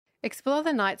Explore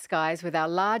the night skies with our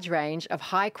large range of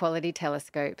high-quality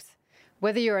telescopes.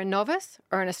 Whether you're a novice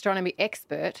or an astronomy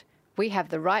expert, we have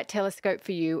the right telescope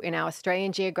for you in our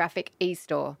Australian Geographic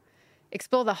e-store.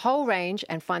 Explore the whole range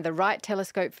and find the right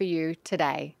telescope for you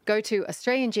today. Go to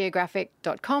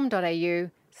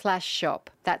australiangeographic.com.au/shop.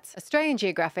 That's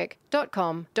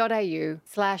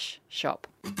australiangeographic.com.au/shop.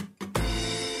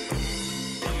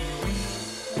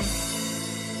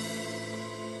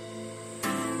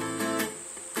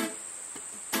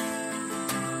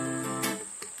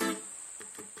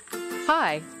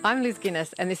 Hi, I'm Liz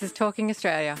Guinness and this is Talking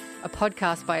Australia, a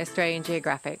podcast by Australian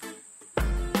Geographic.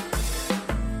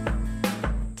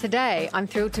 Today, I'm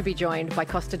thrilled to be joined by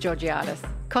Costa Georgiadis.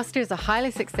 Costa is a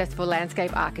highly successful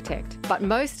landscape architect, but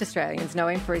most Australians know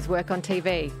him for his work on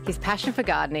TV, his passion for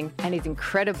gardening and his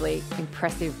incredibly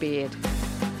impressive beard.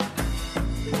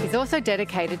 He's also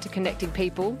dedicated to connecting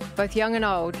people, both young and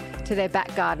old, to their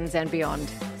back gardens and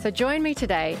beyond. So join me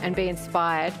today and be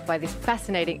inspired by this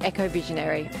fascinating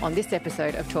eco-visionary on this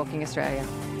episode of Talking Australia.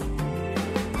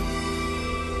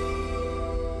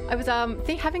 I was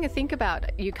having a think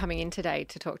about you coming in today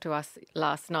to talk to us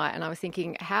last night, and I was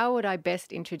thinking, how would I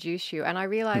best introduce you? And I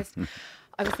realised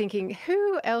I was thinking,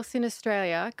 who else in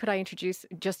Australia could I introduce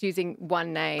just using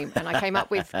one name? And I came up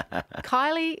with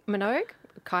Kylie Minogue,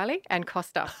 and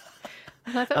Costa.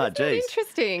 And I thought it was really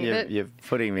interesting. You're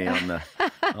putting me on the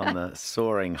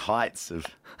soaring heights of...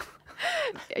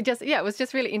 It was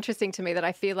just really interesting to me that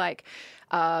I feel like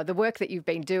the work that you've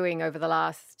been doing over the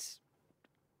last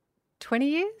 20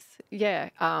 years,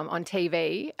 on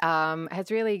TV, has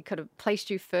really kind of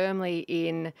placed you firmly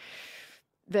in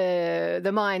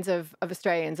the minds of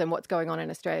Australians and what's going on in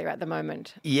Australia at the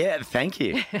moment. Yeah, thank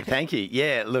you. Thank you.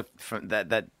 Yeah, look, from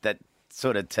that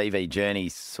sort of TV journey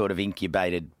sort of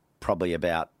incubated probably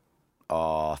about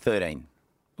 13.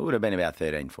 It would have been about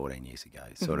 13, 14 years ago,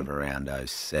 sort of around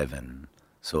 07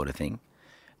 sort of thing.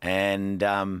 And,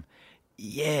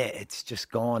 it's just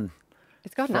gone...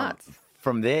 It's gone nuts.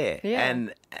 From there. Yeah.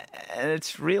 And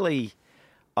it's really...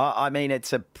 I mean,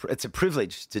 it's a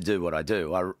privilege to do what I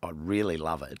do. I really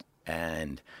love it.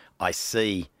 And I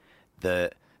see the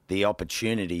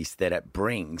opportunities that it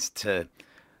brings to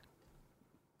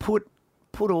put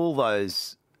all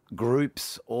those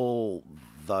groups, all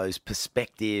those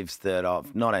perspectives that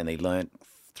I've not only learnt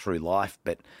through life,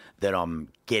 but that I'm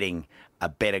getting a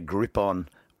better grip on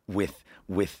with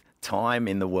time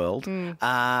in the world,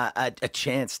 a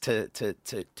chance to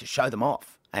show them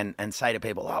off and say to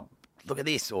people, oh, look at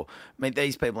this, or meet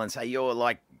these people and say, you're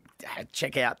like,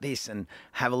 check out this and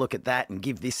have a look at that and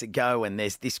give this a go, and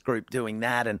there's this group doing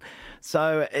that. And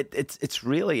so it's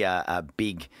really a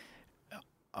big...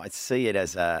 I see it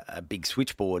as a big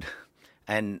switchboard,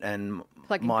 and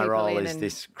plugging my role is and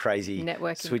this crazy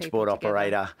switchboard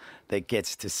operator that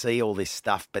gets to see all this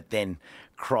stuff, but then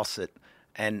cross it.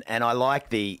 And I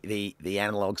like the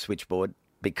analog switchboard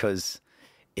because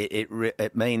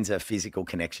it means a physical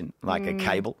connection, like a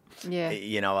cable.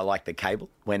 Yeah. I like the cable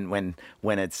when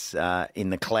it's in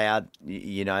the cloud.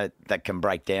 That can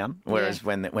break down. Whereas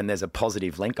when there's a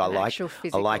positive link, I like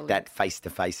that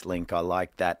face-to-face link. I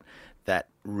like that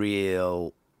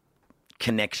real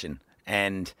connection,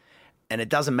 and it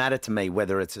doesn't matter to me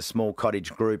whether it's a small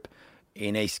cottage group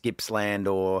in East Gippsland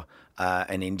or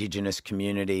an Indigenous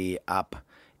community up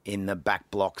in the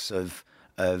back blocks of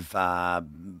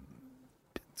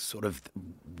sort of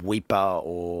Weipa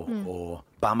or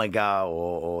Bummaga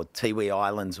or Tiwi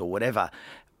Islands or whatever.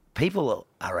 People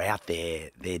are out there;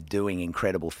 they're doing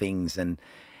incredible things, and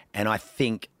I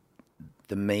think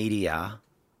the media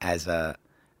as a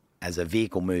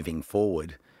vehicle moving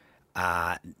forward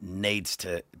needs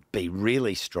to be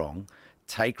really strong,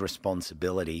 take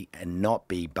responsibility and not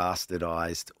be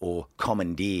bastardised or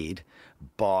commandeered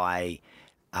by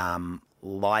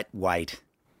lightweight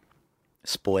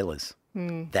spoilers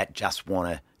that just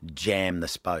want to jam the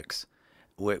spokes.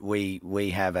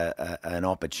 We have an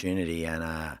opportunity and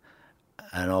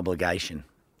an obligation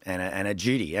and a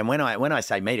duty. And when I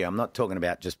say media, I'm not talking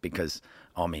about just because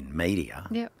I'm in media.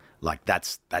 Yep. Like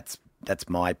that's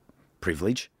my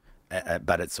privilege,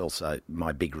 but it's also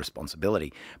my big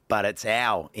responsibility. But it's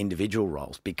our individual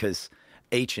roles, because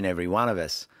each and every one of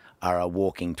us are a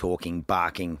walking, talking,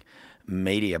 barking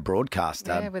media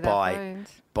broadcaster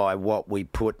by what we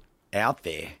put out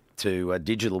there to a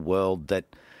digital world that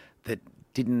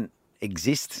didn't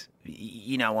exist,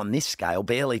 on this scale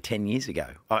barely 10 years ago.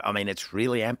 I mean, it's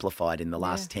really amplified in the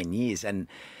last 10 years, and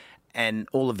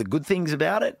all of the good things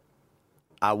about it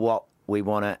are what we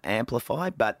want to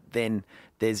amplify, but then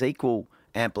there's equal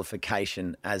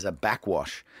amplification as a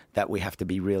backwash that we have to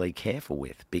be really careful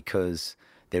with, because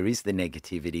there is the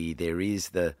negativity, there is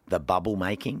the bubble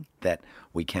making, that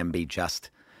we can be just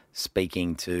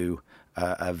speaking to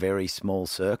a very small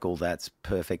circle that's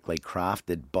perfectly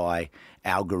crafted by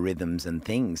algorithms and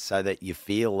things, so that you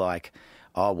feel like,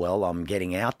 oh, well, I'm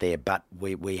getting out there. But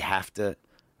we have to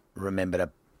remember to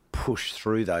push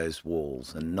through those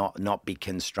walls and not be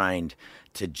constrained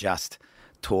to just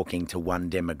talking to one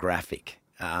demographic.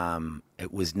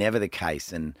 It was never the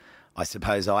case. And I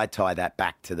suppose I tie that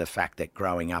back to the fact that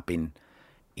growing up in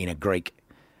a Greek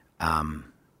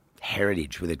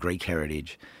heritage, with a Greek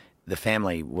heritage, the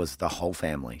family was the whole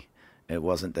family. It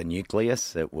wasn't the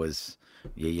nucleus. It was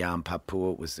your Yam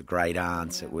Papu. It was the great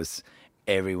aunts. Yeah. It was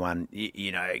everyone,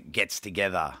 gets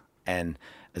together. And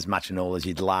as much and all as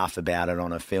you'd laugh about it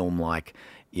on a film like,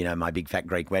 My Big Fat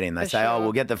Greek Wedding, they say, oh,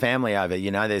 we'll get the family over.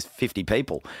 There's 50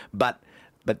 people. But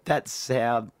that's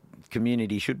how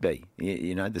community should be.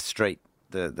 The street,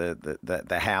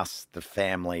 the house, the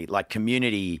family, like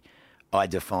community. I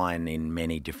define in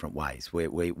many different ways.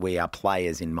 We are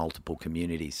players in multiple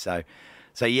communities.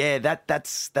 So yeah,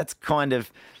 that's kind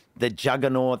of the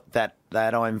juggernaut that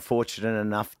I'm fortunate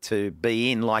enough to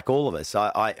be in, like all of us.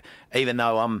 I even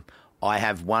though I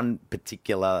have one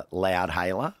particular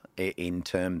loudhailer in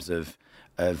terms of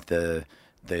the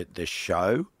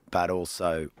show, but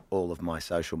also all of my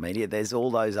social media. There's all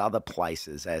those other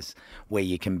places where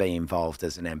you can be involved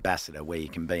as an ambassador, where you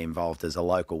can be involved as a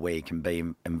local, where you can be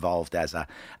involved as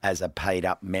a paid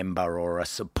up member or a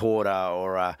supporter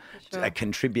or a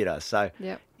contributor. So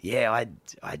yeah,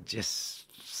 I just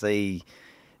see,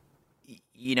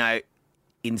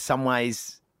 in some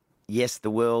ways, yes,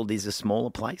 the world is a smaller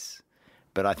place,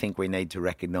 but I think we need to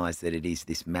recognise that it is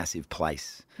this massive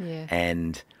place,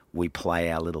 and we play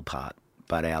our little part.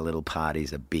 But our little part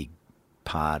is a big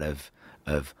part of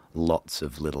lots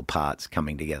of little parts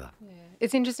coming together. Yeah.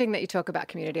 It's interesting that you talk about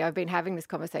community. I've been having this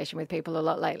conversation with people a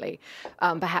lot lately.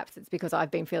 Perhaps it's because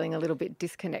I've been feeling a little bit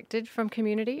disconnected from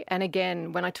community. And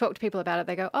again, when I talk to people about it,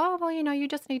 they go, oh, well, you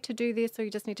just need to do this or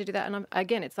you just need to do that. And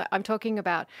it's like I'm talking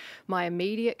about my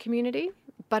immediate community,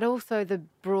 but also the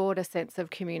broader sense of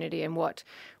community and what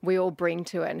we all bring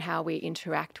to it and how we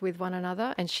interact with one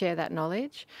another and share that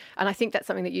knowledge. And I think that's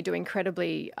something that you do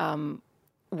incredibly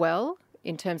well,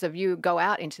 in terms of you go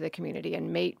out into the community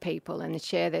and meet people and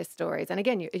share their stories. And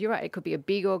again, you're right, it could be a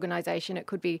big organisation, it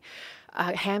could be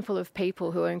a handful of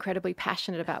people who are incredibly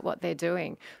passionate about what they're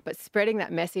doing, but spreading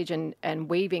that message and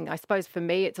weaving, I suppose for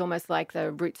me, it's almost like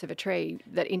the roots of a tree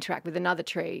that interact with another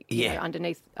tree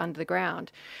under the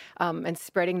ground, and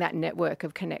spreading that network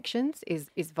of connections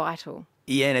is vital.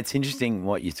 Yeah, and it's interesting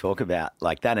what you talk about.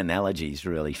 Like that analogy is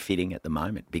really fitting at the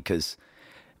moment because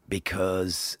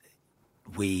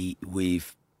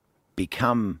we've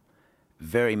become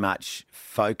very much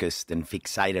focused and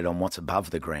fixated on what's above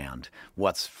the ground,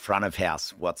 what's front of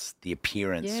house, what's the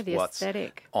appearance, what's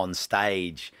aesthetic on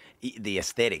stage, the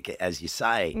aesthetic, as you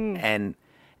say. And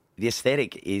the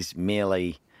aesthetic is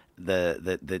merely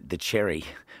the cherry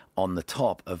on the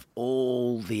top of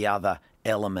all the other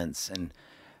elements and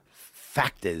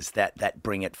factors that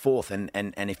bring it forth.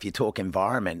 And if you talk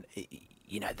environment,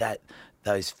 that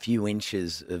those few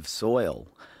inches of soil,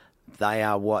 they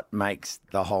are what makes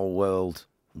the whole world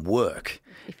work.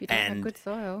 If you don't have good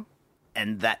soil.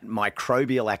 And that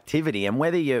microbial activity, and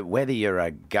whether you're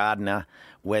a gardener,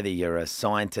 whether you're a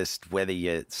scientist, whether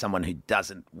you're someone who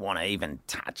doesn't want to even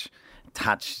touch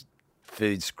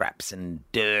food scraps and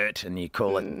dirt, and you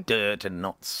call it dirt and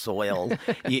not soil,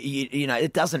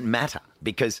 it doesn't matter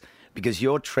because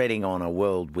you're treading on a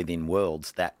world within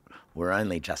worlds that we're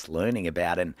only just learning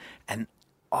about, and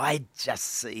I just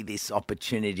see this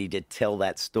opportunity to tell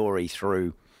that story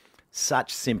through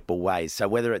such simple ways. So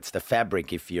whether it's the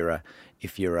fabric, if you're a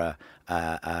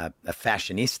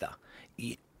fashionista,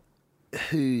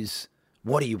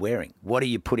 what are you wearing? What are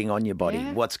you putting on your body?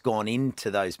 Yeah. What's gone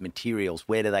into those materials?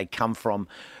 Where do they come from?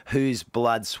 Whose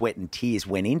blood, sweat and tears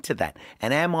went into that?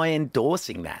 And am I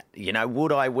endorsing that?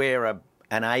 Would I wear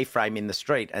an A-frame in the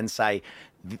street and say,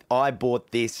 I bought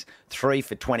this 3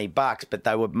 for $20, but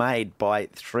they were made by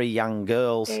 3 young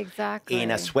girls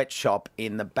in a sweatshop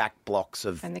in the back blocks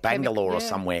of Bangalore or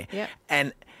somewhere. Yeah.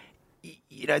 And,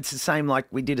 it's the same like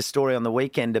we did a story on the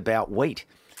weekend about wheat.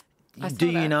 Do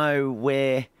you know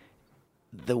where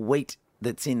the wheat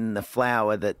that's in the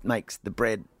flour that makes the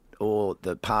bread or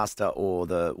the pasta or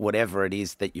the whatever it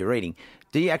is that you're eating,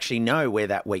 do you actually know where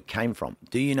that wheat came from?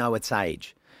 Do you know its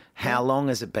age? How long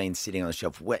has it been sitting on the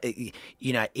shelf? It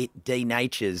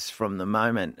denatures from the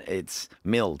moment it's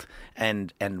milled,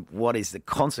 and what is the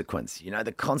consequence?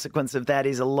 The consequence of that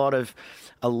is a lot of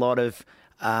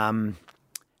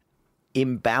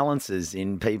imbalances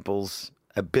in people's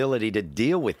ability to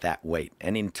deal with that wheat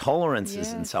and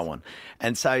intolerances and so on.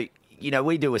 And so,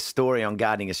 we do a story on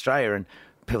Gardening Australia and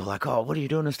people are like, oh, what are you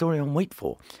doing a story on wheat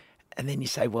for? And then you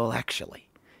say, well, actually,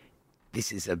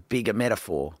 this is a bigger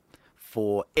metaphor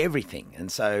for everything.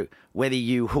 And so whether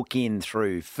you hook in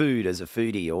through food as a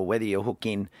foodie or whether you hook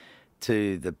in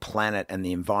to the planet and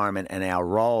the environment and our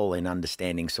role in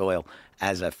understanding soil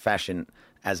as a fashion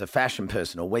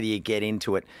person, or whether you get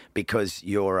into it because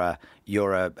you're a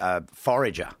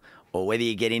forager, or whether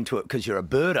you get into it because you're a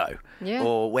birdo,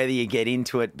 or whether you get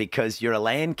into it because you're a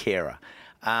land carer,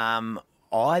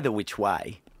 either which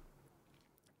way,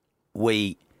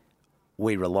 we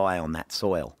rely on that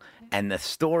soil and the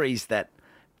stories that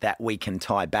we can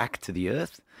tie back to the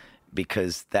earth,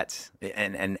 because that's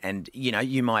and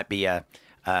you might be a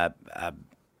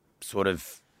sort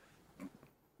of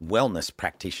wellness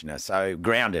practitioner, so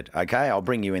grounded. Okay, I'll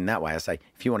bring you in that way. I say,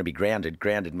 if you want to be grounded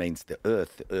means the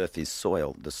earth is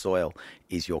soil. The soil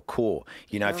is your core.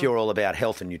 If you're all about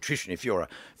health and nutrition, if you're a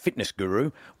fitness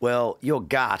guru, well, your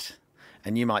gut.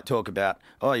 And you might talk about,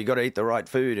 you got to eat the right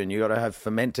food and you got to have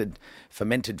fermented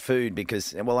food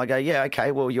because, well, I go, yeah,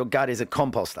 okay, well, your gut is a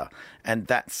composter,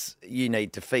 and you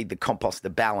need to feed the compost the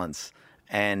balance.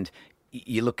 And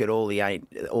you look at all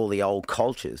the old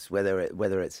cultures, whether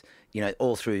it's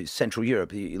all through Central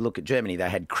Europe. You look at Germany, they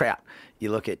had kraut.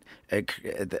 You look at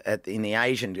in the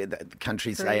Asian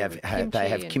countries, they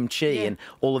have kimchi and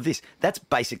all of this. That's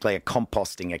basically a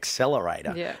composting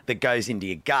accelerator that goes into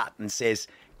your gut and says,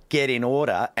 get in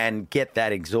order and get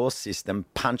that exhaust system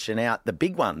punching out the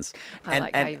big ones. I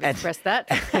like how you've expressed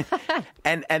that.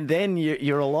 and then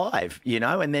you're alive,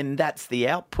 and then that's the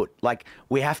output. Like,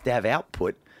 we have to have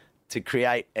output to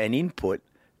create an input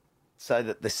so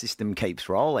that the system keeps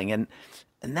rolling. And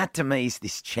that to me is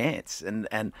this chance.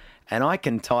 And I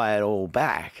can tie it all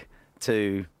back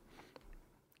to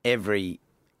every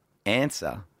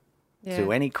answer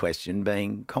to any question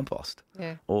being compost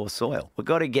or soil. We've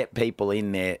got to get people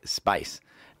in their space.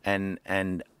 And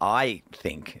I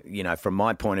think, from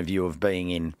my point of view of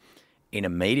being in a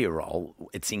media role,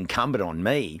 it's incumbent on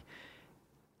me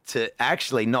to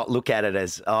actually not look at it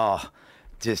as,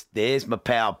 just there's my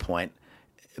PowerPoint,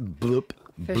 bloop,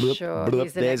 bloop, sure.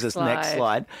 bloop, there's this next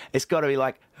slide. It's got to be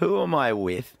like, who am I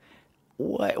with?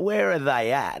 Where are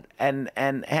they at? And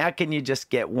how can you just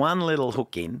get one little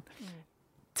hook in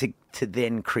to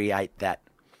then create that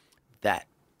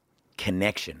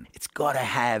connection? It's got to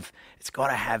have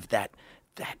that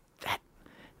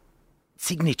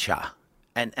signature,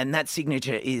 and that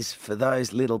signature is for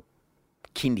those little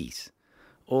kindies,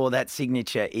 or that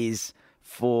signature is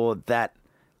for that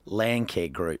land care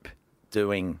group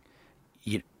doing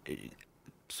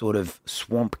sort of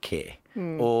swamp care,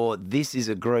 or this is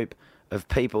a group of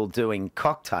people doing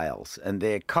cocktails and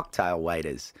they're cocktail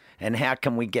waiters, and how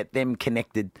can we get them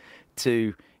connected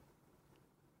to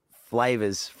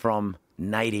flavours from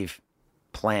native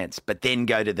plants, but then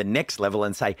go to the next level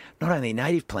and say not only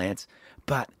native plants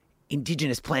but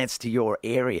indigenous plants to your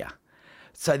area.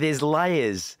 So there's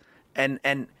layers, and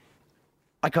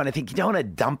I kind of think you don't want to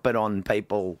dump it on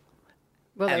people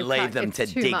and leave them to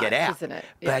dig it out. Isn't it?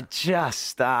 But just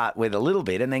start with a little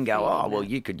bit and then go, well,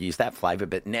 you could use that flavour,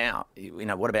 but now,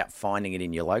 what about finding it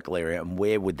in your local area, and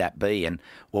where would that be? And,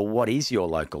 well, what is your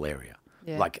local area?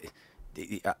 Yeah. Like,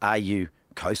 are you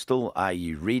coastal? Are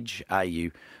you ridge? Are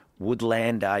you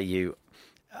woodland? Are you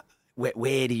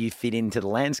where do you fit into the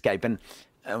landscape? And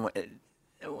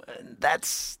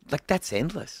that's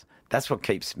endless. That's what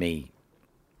keeps me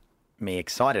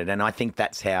excited, and I think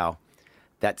that's how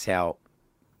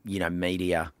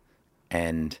media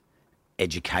and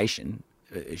education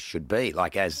should be.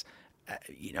 Like, as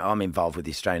I'm involved with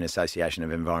the Australian Association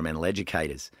of Environmental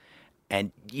Educators,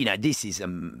 and this is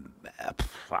an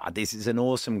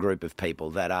awesome group of people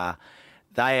that are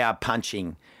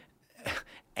punching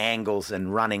angles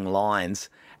and running lines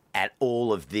at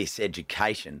all of this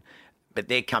education, but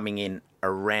they're coming in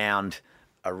around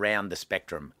the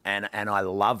spectrum, and I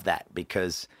love that,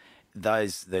 because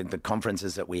the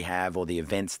conferences that we have or the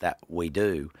events that we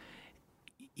do,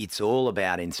 it's all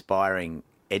about inspiring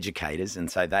educators.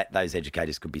 And so that those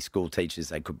educators could be school teachers,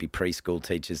 they could be preschool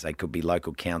teachers, they could be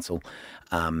local council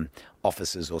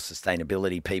officers or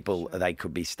sustainability people, they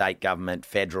could be state government,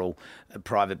 federal,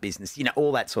 private business,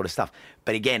 all that sort of stuff.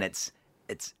 But again, it's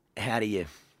how do you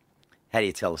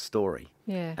tell a story?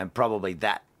 Yeah. And probably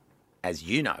that, as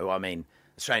you know, I mean,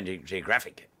 Australian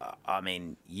Geographic, I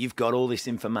mean, you've got all this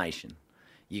information.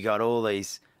 You got all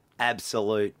these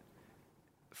absolute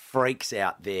freaks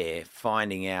out there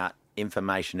finding out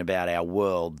information about our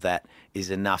world that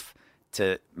is enough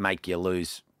to make you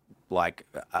lose like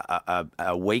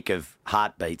a week of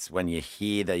heartbeats when you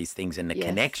hear these things and the Yes,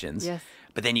 connections. yes.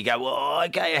 But then you go, well,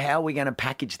 okay, how are we going to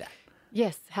package that?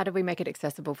 Yes. How do we make it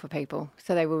accessible for people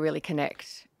so they will really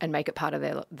connect and make it part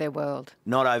of their world?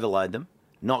 Not overload them,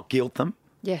 not guilt them,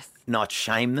 Yes. not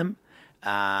shame them,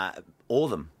 awe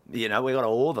them. You know, we got to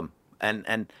awe them.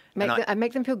 And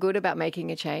Make them feel good about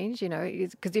making a change, you know,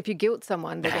 because if you guilt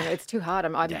someone, they're going, it's too hard.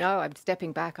 I'm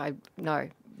stepping back.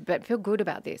 But feel good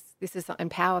about this. This is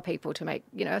empower people to make,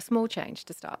 you know, a small change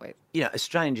to start with. you know,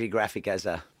 Australian Geographic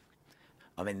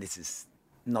this is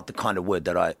not the kind of word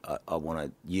that I want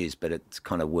to use, but it's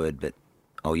kind of word, but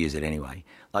I'll use it anyway.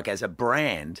 Like as a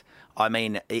brand, I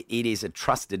mean, it is a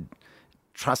trusted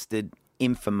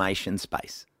information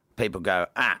space. People go,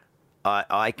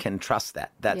 I can trust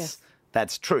that.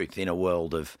 That's truth in a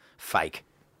world of fake.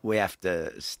 We have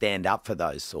to stand up for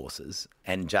those sources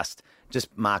and just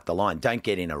mark the line. Don't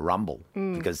get in a rumble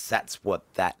because that's what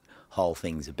that whole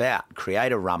thing's about.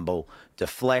 Create a rumble,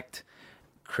 deflect,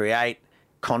 create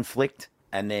conflict,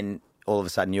 and then all of a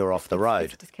sudden you're off the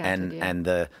road and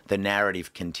the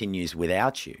narrative continues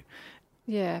without you.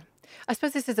 Yeah. I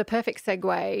suppose this is a perfect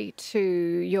segue to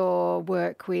your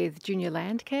work with Junior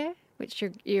Landcare, which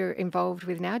you're involved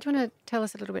with now. Do you want to tell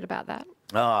us a little bit about that?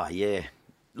 Oh, yeah.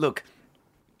 Look,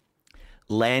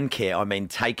 Landcare, I mean,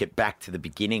 take it back to the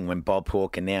beginning when Bob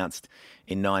Hawke announced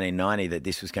in 1990 that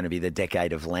this was going to be the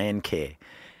decade of Landcare.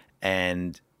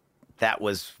 And that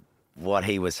was what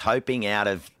he was hoping out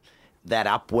of that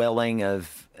upwelling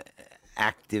of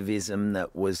activism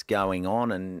that was going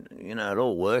on. And, you know, it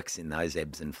all works in those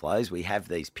ebbs and flows. We have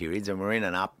these periods and we're in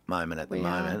an up moment at the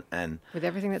moment. And with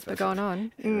everything that's been going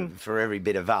on. For every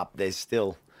bit of up, there's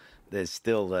still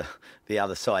the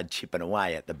other side chipping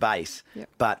away at the base. Yep.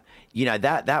 But, you know,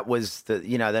 that was the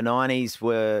 90s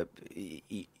were...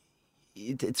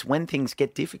 It's when things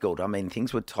get difficult. I mean,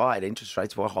 things were tight. Interest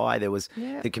rates were high.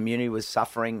 The community was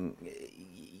suffering.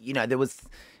 You know, there was...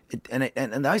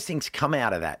 And those things come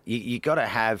out of that. You got to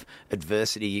have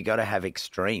adversity. You got to have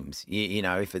extremes. You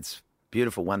know, if it's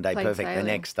beautiful one day, perfect the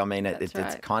next. I mean,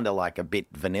 it's kind of like a bit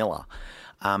vanilla.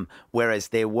 Whereas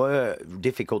there were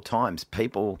difficult times.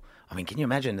 People... I mean, can you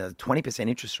imagine the 20%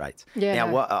 interest rates? Yeah.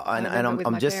 Now,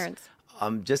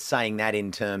 I'm just saying that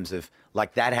in terms of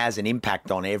like that has an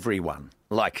impact on everyone.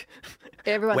 Like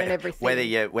everyone and everything.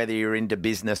 Whether you're into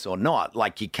business or not,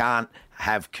 like you can't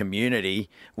have community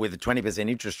with a 20%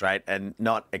 interest rate and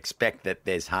not expect that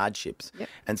there's hardships. Yep.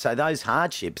 And so those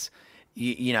hardships,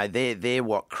 you know, they're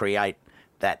what create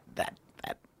that.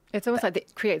 It's almost like they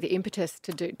create the impetus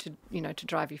to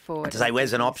drive you forward. To say,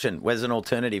 where's an option? Where's an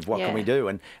alternative? What can we do?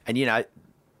 And you know,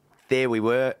 there we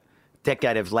were,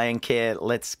 decade of land care,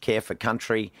 let's care for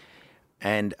country,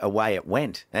 and away it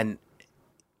went. And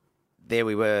there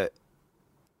we were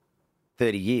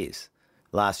 30 years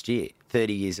last year,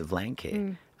 30 years of land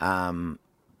care.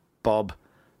 Bob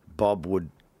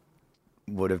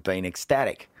would have been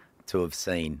ecstatic to have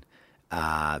seen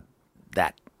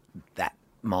that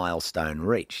milestone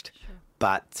reached. Sure.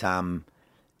 But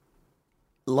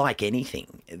like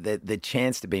anything, the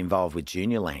chance to be involved with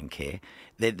Junior Landcare,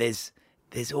 there's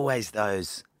always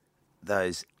those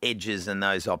edges and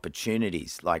those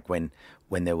opportunities. Like when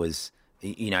there was,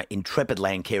 you know, Intrepid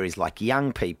Landcare is like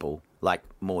young people, like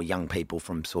more young people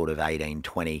from sort of 18,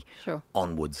 20 sure.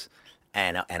 onwards,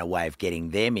 and a way of getting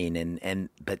them in.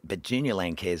 But Junior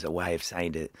Landcare is a way of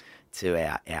saying to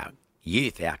our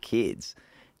youth, our kids,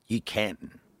 you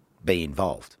can be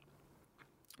involved.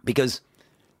 Because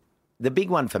the big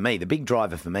one for me, the big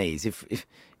driver for me is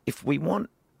if we want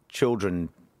children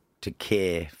to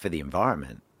care for the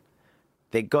environment,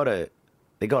 they've got to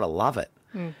love it.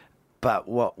 But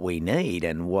what we need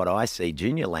and what I see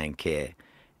Junior Landcare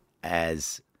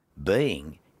as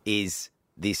being is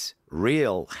this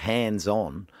real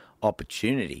hands-on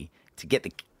opportunity to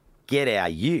get our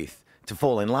youth to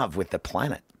fall in love with the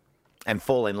planet and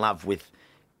fall in love with,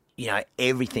 you know,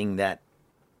 everything that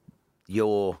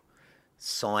your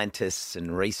scientists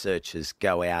and researchers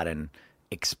go out and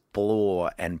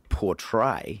explore and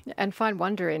portray. And find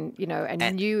wonder in, you know,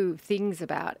 and new things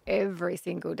about every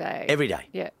single day. Every day.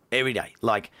 Yeah. Every day.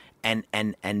 Like, and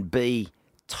be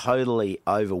totally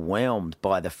overwhelmed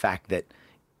by the fact that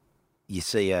you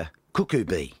see a cuckoo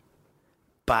bee,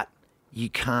 but you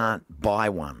can't buy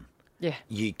one. Yeah.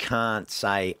 You can't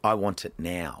say, I want it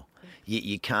now.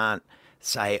 You can't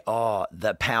say, oh,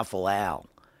 the powerful owl,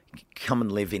 come and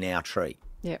live in our tree.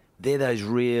 Yeah. They're those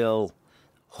real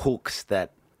hooks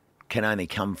that can only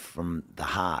come from the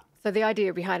heart. So the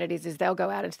idea behind it is they'll go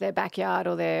out into their backyard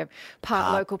or their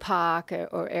local park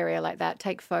or area like that,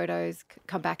 take photos,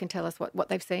 come back and tell us what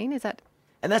they've seen. Is that?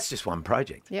 And that's just one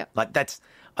project. Yep. Like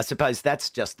I suppose that's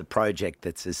just the project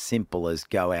that's as simple as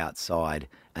go outside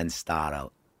and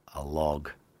start a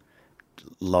log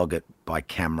it by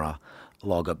camera,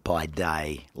 log it by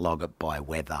day, log it by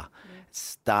weather.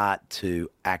 Start to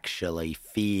actually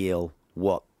feel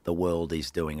what the world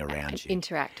is doing around you.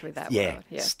 Interact with that Yeah. world.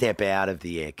 Yeah. Step out of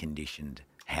the air-conditioned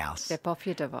house. Step off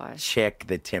your device. Check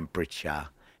the temperature.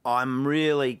 I'm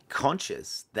really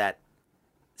conscious that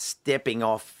stepping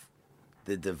off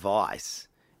the device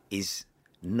is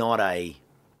not an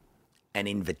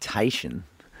invitation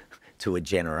to a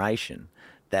generation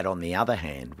that, on the other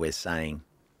hand, we're saying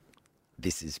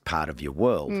this is part of your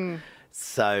world.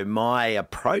 So my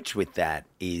approach with that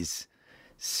is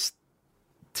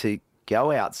to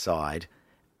go outside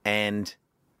and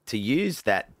to use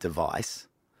that device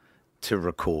to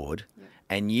record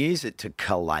and use it to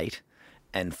collate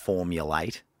and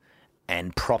formulate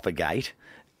and propagate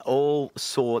all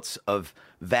sorts of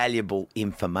valuable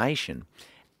information.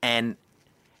 And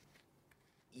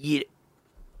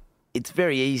it's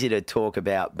very easy to talk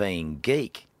about being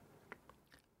geek,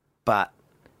 but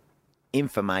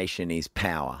information is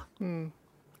power.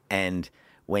 And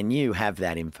when you have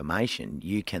that information,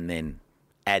 you can then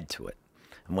add to it.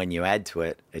 And when you add to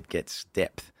it, it gets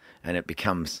depth and it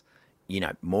becomes,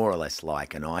 more or less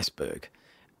like an iceberg.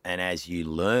 And as you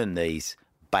learn these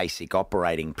basic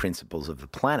operating principles of the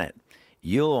planet,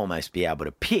 you'll almost be able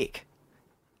to pick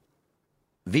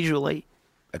visually,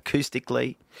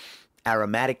 acoustically,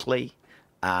 aromatically,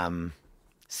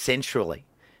 sensually.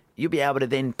 You'll be able to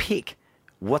then pick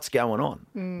what's going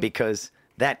on because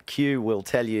that cue will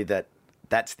tell you that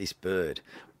that's this bird,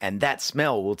 and that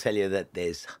smell will tell you that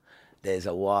there's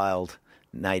a wild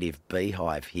native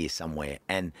beehive here somewhere,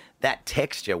 and that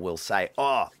texture will say,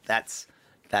 oh, that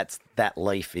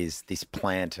leaf is this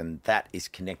plant, and that is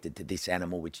connected to this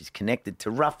animal, which is connected to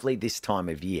roughly this time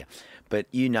of year. But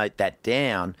you note that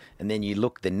down, and then you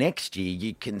look the next year,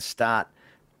 you can start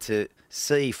to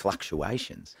see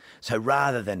fluctuations. So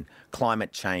rather than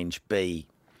climate change be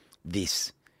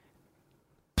this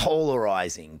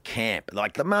polarizing camp,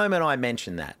 like the moment I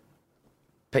mention that,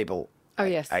 people Oh,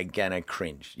 yes. are going to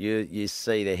cringe. You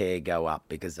see the hair go up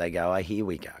because they go, oh, here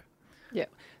we go. Yeah.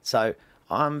 So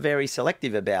I'm very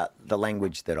selective about the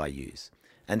language that I use.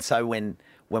 And so when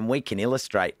we can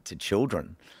illustrate to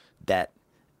children that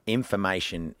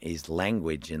information is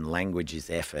language and language is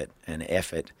effort and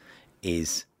effort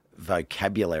is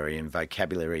vocabulary and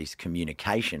vocabulary is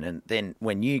communication, and then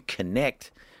when you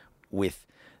connect with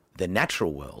the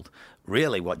natural world,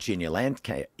 really what Junior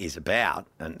Landcare is about,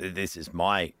 and this is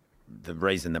the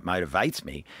reason that motivates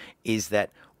me, is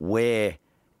that we're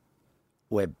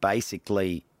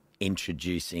basically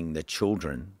introducing the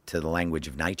children to the language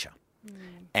of nature.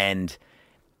 And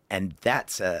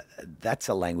that's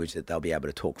a language that they'll be able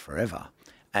to talk forever.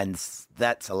 And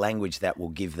that's a language that will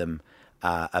give them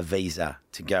a visa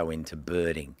to go into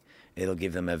birding. It'll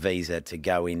give them a visa to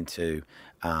go into,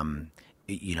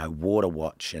 water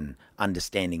watch and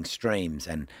understanding streams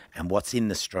and what's in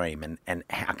the stream and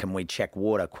how can we check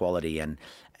water quality and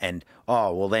hang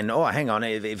on,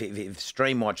 if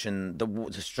stream watch and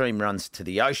the stream runs to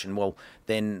the ocean, well,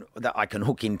 then I can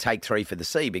hook in take 3 for the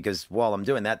sea, because while I'm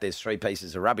doing that, there's 3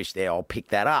 pieces of rubbish there. I'll pick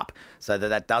that up so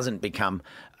that doesn't become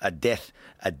a death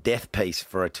piece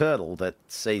for a turtle that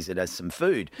sees it as some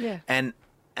food. Yeah. And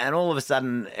all of a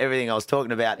sudden, everything I was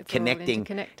talking about, It's connecting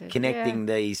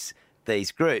yeah.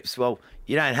 these groups. Well,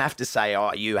 you don't have to say,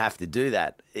 oh, you have to do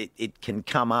that. It can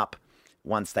come up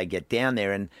once they get down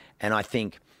there. And I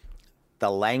think the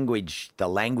language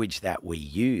that we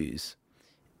use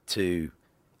to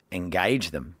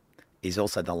engage them is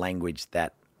also the language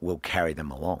that will carry them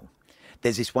along.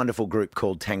 There's this wonderful group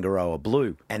called Tangaroa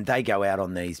Blue, and they go out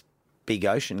on these big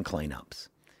ocean cleanups.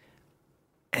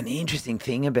 And the interesting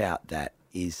thing about that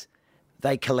is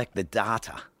they collect the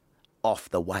data off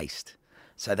the waste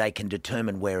so they can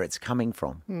determine where it's coming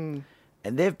from.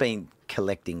 And they've been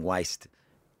collecting waste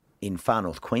in far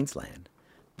north Queensland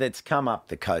that's come up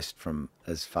the coast from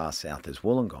as far south as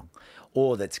Wollongong,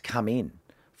 or that's come in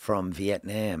from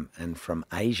Vietnam and from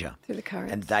Asia. Through the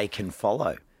currents. And they can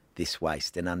follow this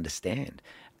waste and understand.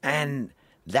 And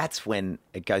that's when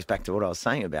it goes back to what I was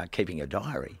saying about keeping a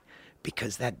diary,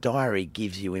 because that diary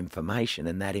gives you information,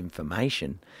 and that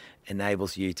information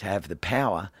enables you to have the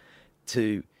power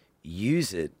to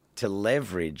use it to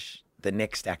leverage the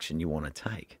next action you want to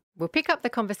take. We'll pick up the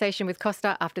conversation with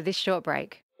Costa after this short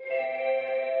break.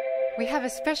 We have a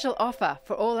special offer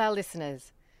for all our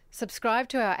listeners. Subscribe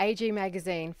to our AG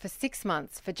magazine for 6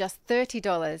 months for just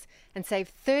 $30 and save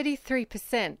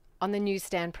 33% on the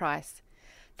newsstand price.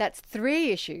 That's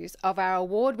 3 issues of our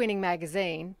award-winning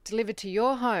magazine delivered to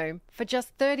your home for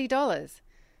just $30.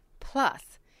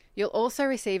 Plus, you'll also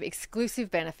receive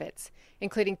exclusive benefits,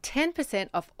 including 10%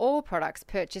 off all products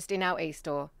purchased in our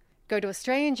e-store. Go to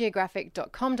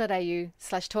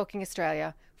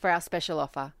australiangeographic.com.au/talkingaustralia for our special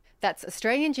offer. That's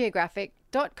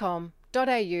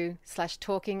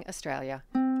australiangeographic.com.au/talkingaustralia.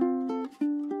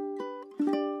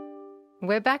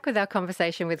 We're back with our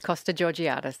conversation with Costa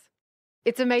Georgiadis.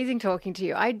 It's amazing talking to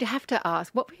you. I'd have to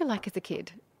ask, what were you like as a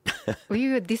kid? Were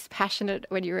you this passionate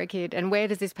when you were a kid? And where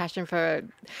does this passion for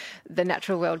the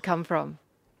natural world come from?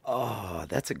 Oh,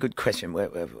 that's a good question.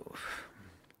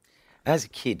 As a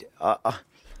kid, I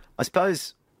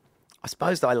suppose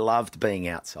I loved being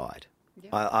outside. Yeah.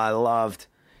 I loved,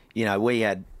 we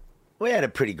had a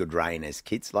pretty good reign as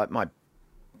kids. Like my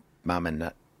mum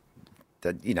and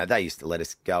they used to let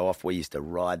us go off. We used to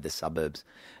ride the suburbs,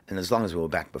 and as long as we were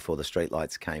back before the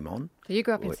streetlights came on. So you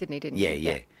grew up in Sydney, didn't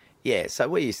you? Yeah. So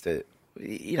we used to,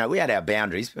 we had our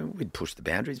boundaries. We'd push the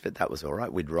boundaries, but that was all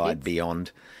right. We'd ride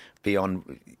beyond the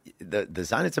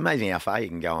zone. It's amazing how far you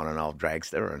can go on an old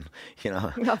dragster and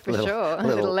oh, for sure.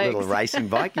 little racing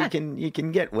bike. You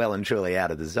can get well and truly out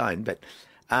of the zone. But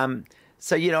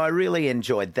so I really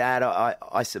enjoyed that.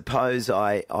 I suppose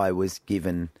I was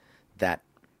given that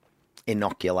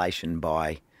inoculation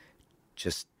by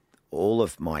just all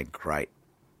of my great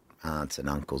aunts and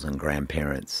uncles and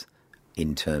grandparents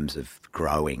in terms of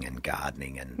growing and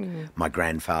gardening, and my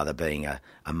grandfather being a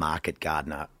market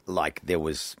gardener. Like there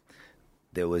was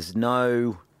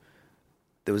no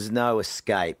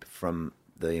escape from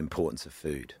the importance of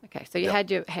food. Okay, so you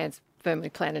had your hands firmly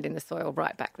planted in the soil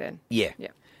right back then. Yeah.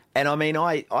 And I mean,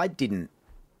 I didn't.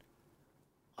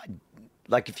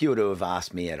 Like if you were to have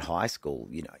asked me at high school,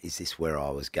 is this where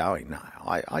I was going? No,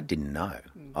 I didn't know.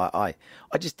 I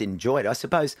just enjoyed it. I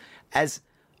suppose as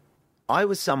I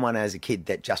was someone as a kid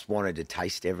that just wanted to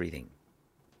taste everything.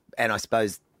 And I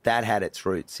suppose that had its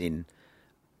roots in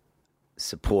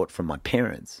support from my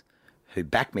parents who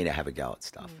backed me to have a go at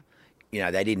stuff.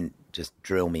 They didn't just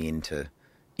drill me into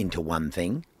one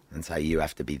thing and say you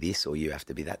have to be this or you have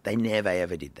to be that. They never,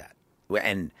 ever did that.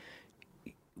 And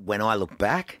when I look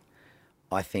back,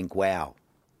 I think, wow,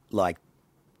 like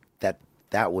that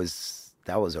was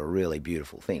a really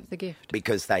beautiful thing. It's a gift.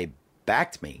 Because they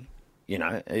backed me,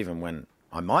 even when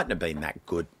I mightn't have been that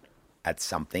good at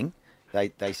something,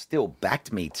 they still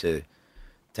backed me to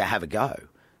have a go.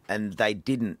 And they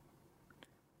didn't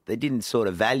sort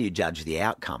of value judge the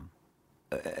outcome.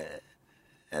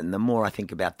 And the more I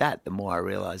think about that, the more I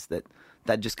realise that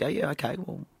they'd just go, yeah, okay,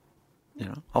 well,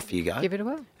 off you go. Give it a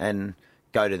whirl. And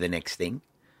go to the next thing.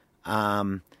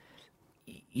 The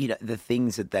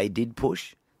things that they did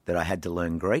push, that I had to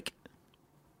learn Greek,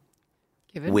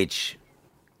 which,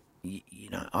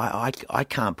 I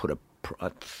can't put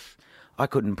I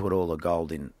couldn't put all the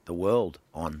gold in the world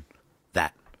on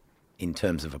that in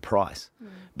terms of a price,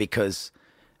 because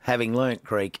having learnt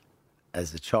Greek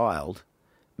as a child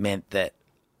meant that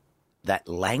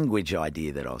language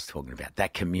idea that I was talking about,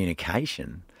 that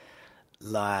communication,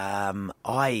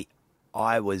 I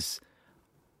was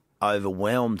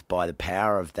overwhelmed by the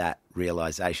power of that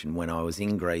realisation when I was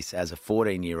in Greece as a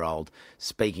 14-year-old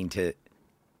speaking to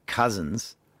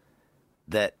cousins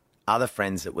that other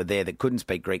friends that were there that couldn't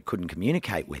speak Greek couldn't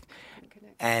communicate with.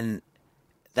 And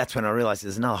that's when I realised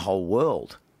there's another whole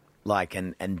world.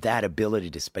 And that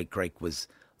ability to speak Greek was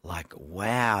like,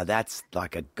 wow, that's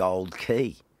like a gold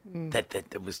key. That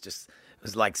it was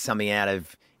like something out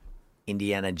of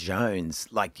Indiana Jones.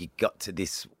 Like you got to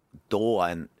this door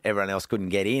and everyone else couldn't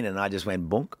get in, and I just went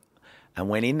bonk and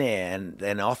went in there, and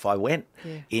then off I went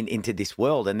into this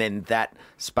world. And then that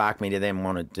sparked me to then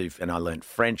want to do, and I learnt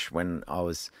French when I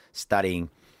was studying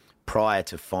prior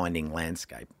to finding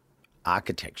landscape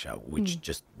architecture, which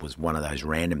just was one of those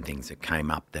random things that came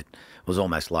up that was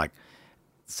almost like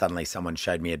suddenly someone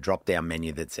showed me a drop-down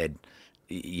menu that said,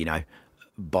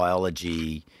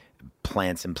 biology,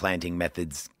 plants and planting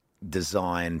methods,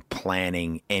 design,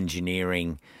 planning,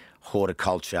 engineering,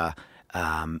 horticulture,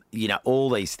 all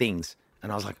these things.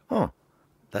 And I was like, oh,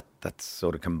 that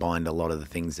sort of combined a lot of the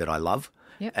things that I love.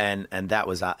 Yep. And that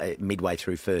was midway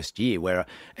through first year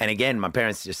and again, my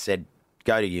parents just said,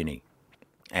 go to uni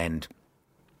and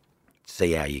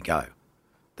see how you go.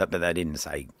 But they didn't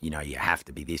say, you have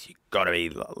to be this. You've got to be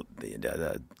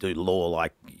do law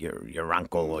like your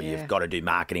uncle, or you've got to do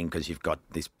marketing because you've got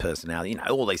this personality.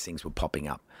 All these things were popping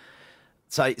up.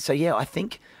 So yeah, I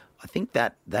think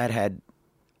that had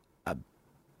a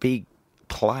big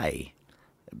play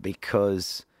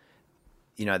because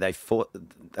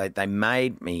they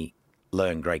made me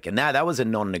learn Greek, and that was a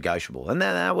non-negotiable, and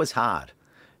that was hard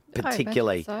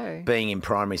particularly so. being in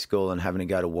primary school and having to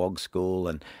go to WOG school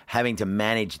and having to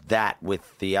manage that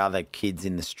with the other kids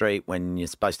in the street when you're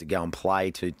supposed to go and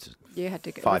play You had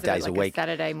to go 5 was it days like a week.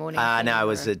 Saturday morning.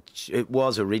 No, thing, it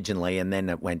was originally, and then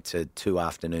it went to 2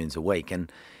 afternoons a week.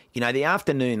 And the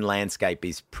afternoon landscape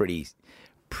is pretty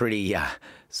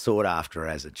sought after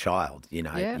as a child.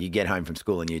 Yeah. You get home from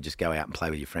school and you just go out and play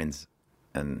with your friends,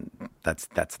 and that's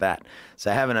that.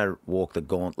 So having to walk the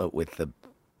gauntlet with the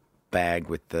bag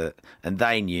and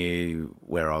they knew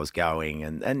where I was going,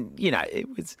 and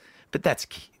it was, but that's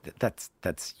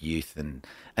youth,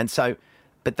 and so,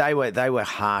 but they were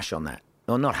harsh on that.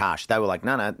 Well, not harsh. They were like,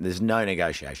 no, there's no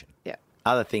negotiation. Yeah.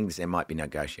 Other things, there might be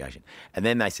negotiation. And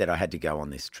then they said I had to go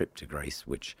on this trip to Greece,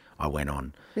 which I went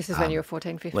on. This is when you were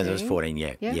 14, 15? When I was 14,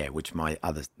 yeah, which my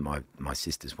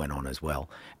sisters went on as well.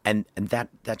 And that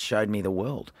showed me the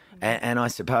world. And I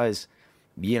suppose,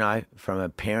 from a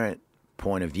parent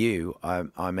point of view,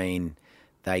 I mean,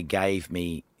 they gave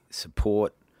me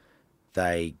support.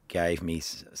 They gave me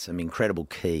some incredible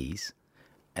keys,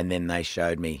 and then they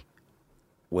showed me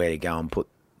where to go and put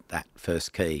that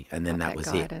first key, and then that was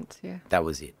guidance, it. Yeah. That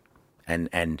was it. And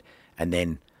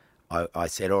then I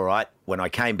said, all right, when I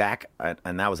came back,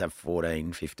 and that was at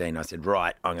 14, 15, I said,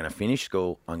 right, I'm going to finish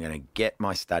school, I'm going to get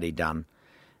my study done,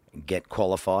 get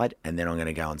qualified, and then I'm going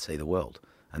to go and see the world.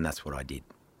 And that's what I did.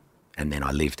 And then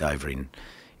I lived over in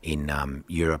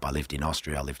Europe. I lived in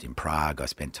Austria. I lived in Prague. I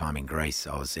spent time in Greece.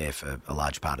 I was there for a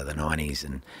large part of the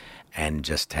 90s and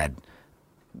just had,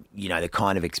 the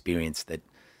kind of experience that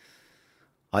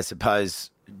I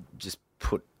suppose just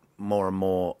put more and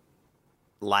more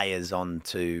layers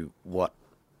onto what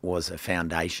was a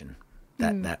foundation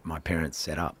that my parents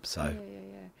set up. So,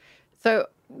 Yeah. So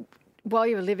while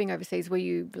you were living overseas, were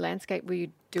you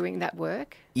doing that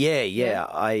work?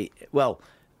 Yeah.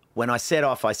 When I set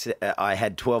off, I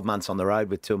had 12 months on the road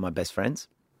with two of my best friends,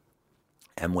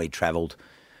 and we travelled.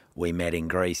 We met in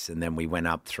Greece, and then we went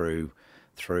up through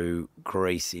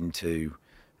Greece into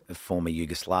former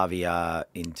Yugoslavia,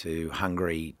 into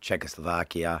Hungary,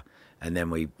 Czechoslovakia, and then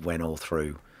we went all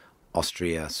through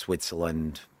Austria,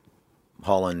 Switzerland,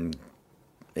 Holland,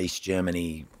 East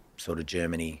Germany, sort of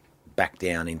Germany, back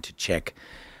down into Czech.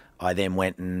 I then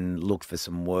went and looked for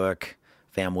some work,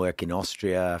 found work in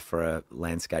Austria for a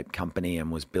landscape company,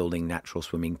 and was building natural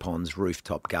swimming ponds,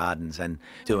 rooftop gardens, and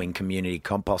doing community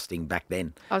composting back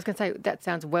then. I was going to say, that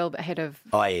sounds well ahead of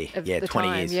the 20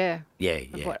 time, years. Yeah.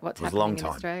 What's it was happening a long in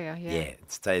time. Australia. Yeah,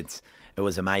 it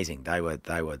was amazing. They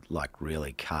were like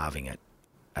really carving it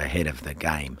ahead of the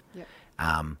game. Yep.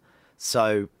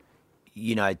 So,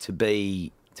 to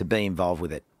be involved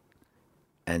with it,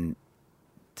 and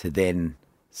to then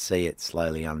see it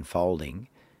slowly unfolding.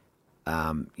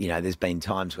 There's been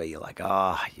times where you're like,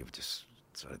 you just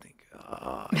sort of think,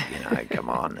 come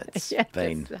on, it's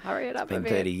been hurry it up a bit.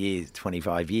 30 years,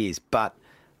 25 years. But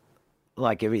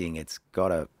like everything, it's got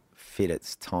to fit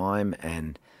its time,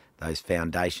 and those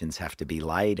foundations have to be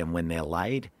laid. And when they're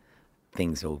laid,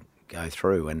 things will go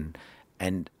through.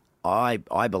 And I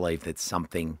believe that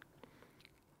something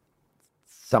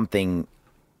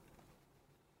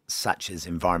such as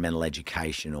environmental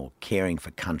education or caring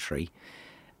for country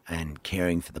and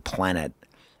caring for the planet,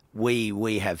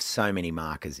 we have so many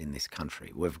markers in this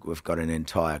country. We've got an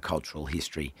entire cultural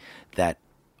history that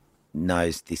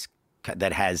knows this,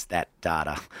 that has that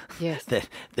data, yes, that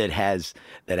has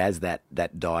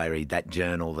that diary, that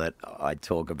journal that I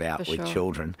talk about For with sure.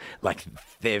 children, like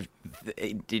the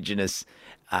Indigenous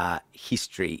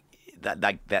history.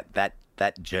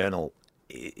 That journal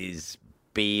is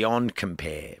beyond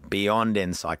compare, beyond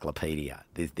encyclopedia.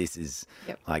 This is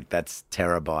Yep. like, that's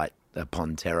terabyte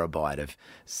upon terabyte of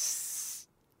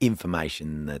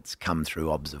information that's come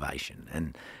through observation,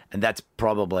 and that's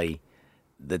probably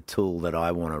the tool that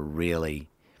I want to really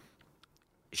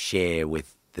share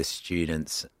with the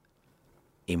students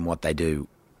in what they do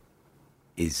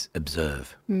is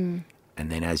observe. And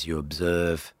then as you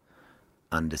observe,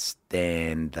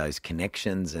 understand those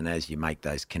connections, and as you make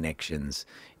those connections,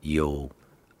 you'll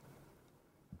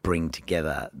bring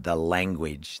together the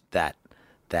language that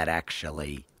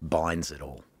actually binds it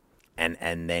all. And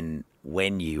then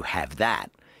when you have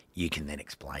that, you can then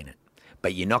explain it.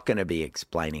 But you're not going to be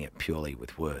explaining it purely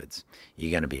with words.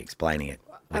 You're going to be explaining it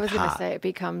with I was going to heart. say it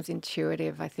becomes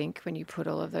intuitive, I think, when you put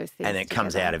all of those things And it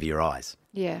comes together. out of your eyes.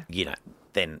 Yeah.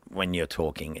 Then when you're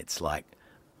talking, it's like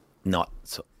not,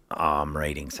 I'm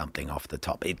reading something off the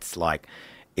top. It's like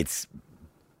it's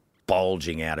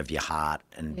bulging out of your heart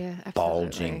and Yeah, absolutely.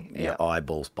 bulging, Yeah. your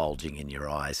eyeballs bulging in your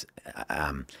eyes,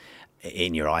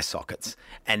 in your eye sockets.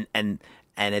 And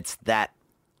it's that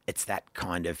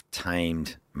kind of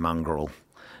tamed mongrel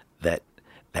that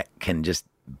can just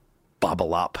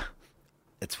bubble up.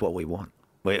 It's what we want.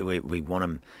 We want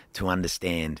them to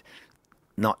understand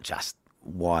not just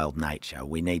wild nature.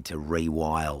 We need to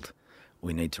rewild.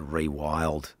 We need to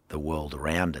rewild the world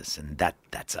around us, and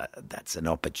that's an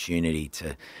opportunity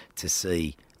to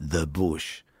see the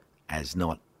bush as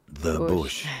not the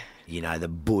bush. You know, the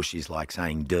bush is like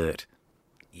saying dirt.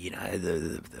 You know,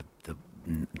 the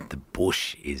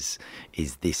bush is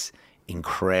this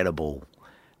incredible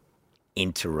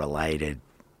interrelated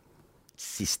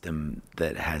system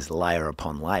that has layer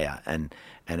upon layer, and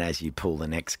as you pull the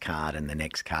next card and the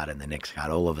next card and the next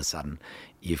card, all of a sudden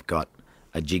you've got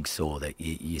a jigsaw that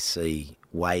you see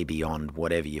way beyond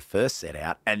whatever you first set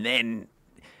out. And then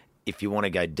if you want to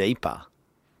go deeper,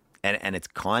 and it's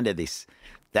kind of this,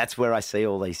 that's where I see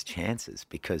all these chances,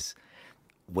 because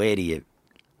where do you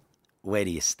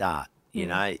start? You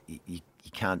know, you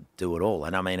can't do it all.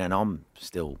 And I mean, and I'm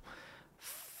still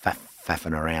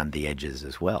faffing around the edges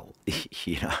as well.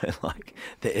 You know, like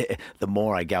the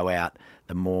more I go out,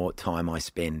 the more time I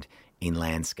spend in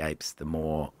landscapes, the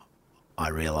more I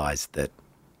realise that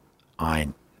I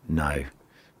know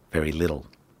very little.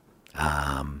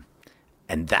 And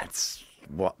that's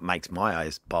what makes my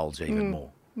eyes bulge even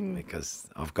more, because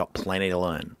I've got plenty to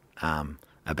learn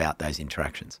about those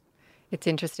interactions. It's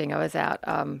interesting. I was out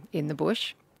in the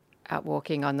bush, out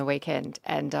walking on the weekend,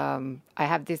 and I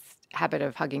have this habit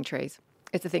of hugging trees.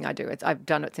 It's a thing I do. I've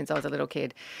done it since I was a little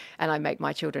kid, and I make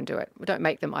my children do it. I don't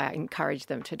make them, I encourage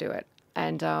them to do it.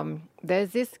 And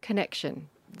there's this connection.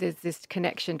 There's this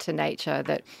connection to nature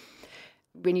that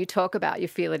when you talk about, you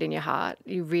feel it in your heart.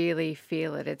 You really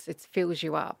feel it. It fills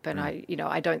you up. And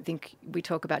I don't think we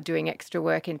talk about doing extra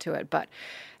work into it, but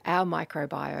our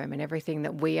microbiome and everything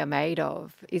that we are made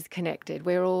of is connected.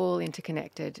 We're all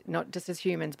interconnected, not just as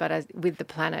humans, but with the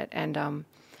planet. And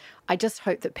I just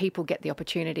hope that people get the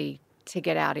opportunity to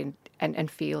get out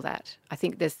and feel that. I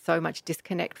think there's so much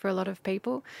disconnect for a lot of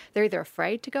people. They're either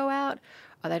afraid to go out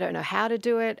or they don't know how to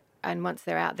do it. And once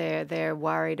they're out there, they're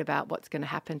worried about what's going to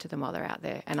happen to them while they're out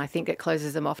there. And I think it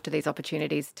closes them off to these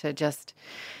opportunities to just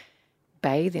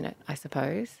bathe in it, I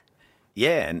suppose.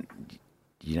 Yeah, and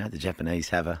you know, the Japanese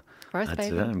have a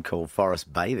term called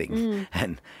forest bathing,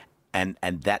 and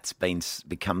that's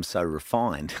become so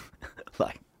refined.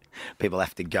 Like, people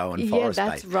have to go and forest bathe.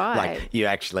 Yeah, that's right. Like, you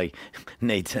actually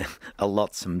need to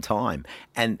allot some time.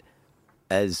 And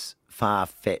as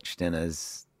far-fetched and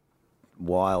as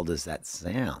wild as that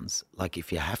sounds, like,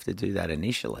 if you have to do that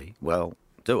initially, well,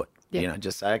 do it. Yeah. You know,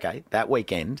 just say, okay, that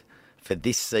weekend for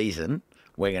this season,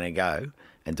 we're going to go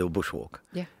and do a bushwalk.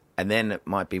 Yeah. And then it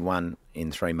might be one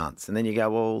in 3 months. And then you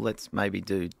go, well, let's maybe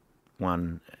do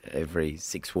one every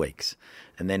 6 weeks,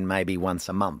 and then maybe once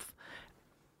a month.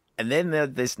 And then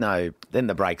then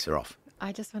the brakes are off.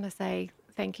 I just want to say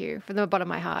thank you from the bottom of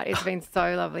my heart. It's been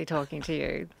so lovely talking to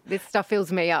you. This stuff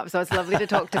fills me up, so it's lovely to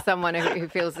talk to someone who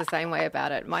feels the same way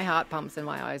about it. My heart pumps and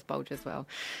my eyes bulge as well.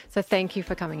 So thank you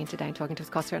for coming in today and talking to us,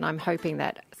 Costa, and I'm hoping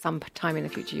that sometime in the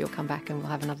future you'll come back and we'll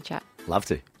have another chat. Love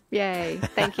to. Yay.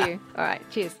 Thank you. All right.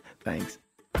 Cheers. Thanks.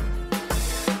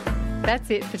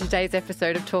 That's it for today's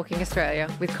episode of Talking Australia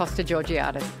with Costa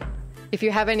Georgiadis. If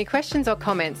you have any questions or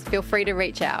comments, feel free to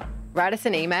reach out. Write us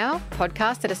an email,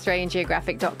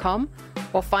 podcast@australiangeographic.com,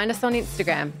 or find us on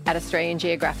Instagram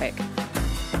 @AustralianGeographic.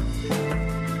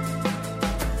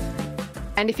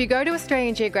 And if you go to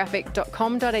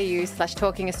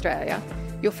australiangeographic.com.au/talkingaustralia,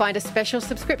 you'll find a special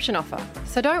subscription offer.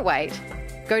 So don't wait.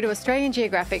 Go to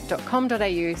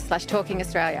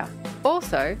australiangeographic.com.au/talkingaustralia.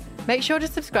 Also, make sure to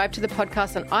subscribe to the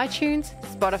podcast on iTunes,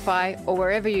 Spotify, or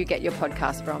wherever you get your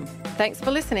podcast from. Thanks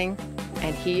for listening,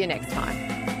 and hear you next time.